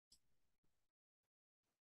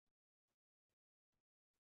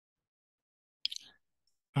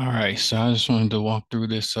All right, so I just wanted to walk through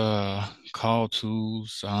this call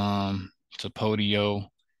tools to Podio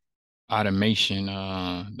automation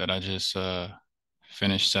that I just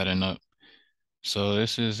finished setting up. So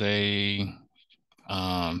this is a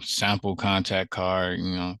sample contact card,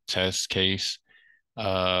 test case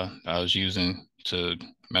I was using to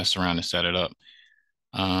mess around and set it up.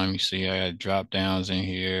 You see I got drop downs in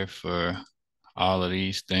here for all of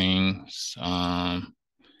these things,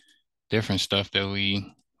 different stuff that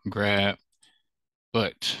we grab,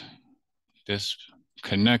 but this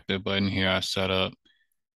connector button here I set up.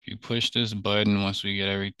 If you push this button, once we get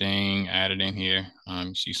everything added in here,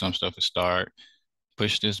 you see some stuff to start.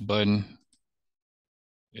 Push this button,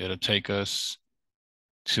 it'll take us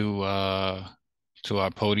to uh to our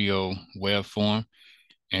Podio web form.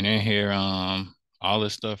 And in here, all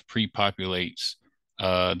this stuff pre-populates.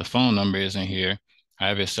 The phone number is in here. I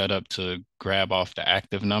have it set up to grab off the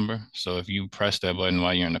active number. So if you press that button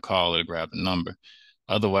while you're in the call, it'll grab the number.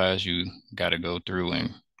 Otherwise, you got to go through and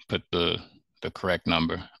put the correct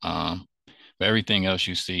number. But everything else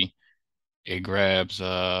you see, it grabs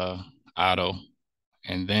auto,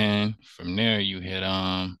 and then from there you hit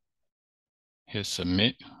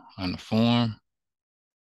submit on the form.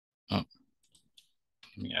 Oh, let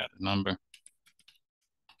me add a number.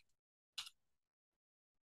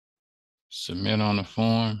 Submit on the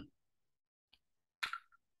form.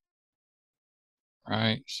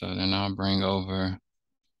 Right, so then I'll bring over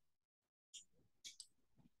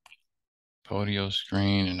Podio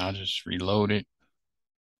screen and I'll just reload it.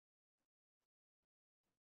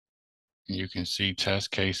 You can see test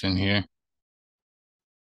case in here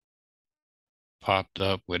popped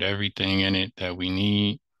up with everything in it that we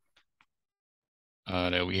need,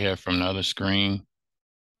 that we have from the other screen.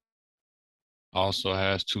 Also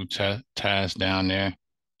has two tasks down there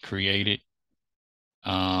created,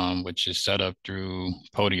 which is set up through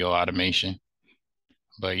Podio automation.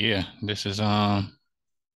 But yeah, this is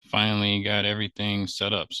finally got everything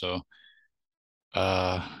set up. So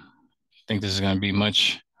I think this is going to be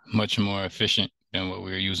much more efficient than what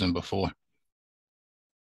we were using before.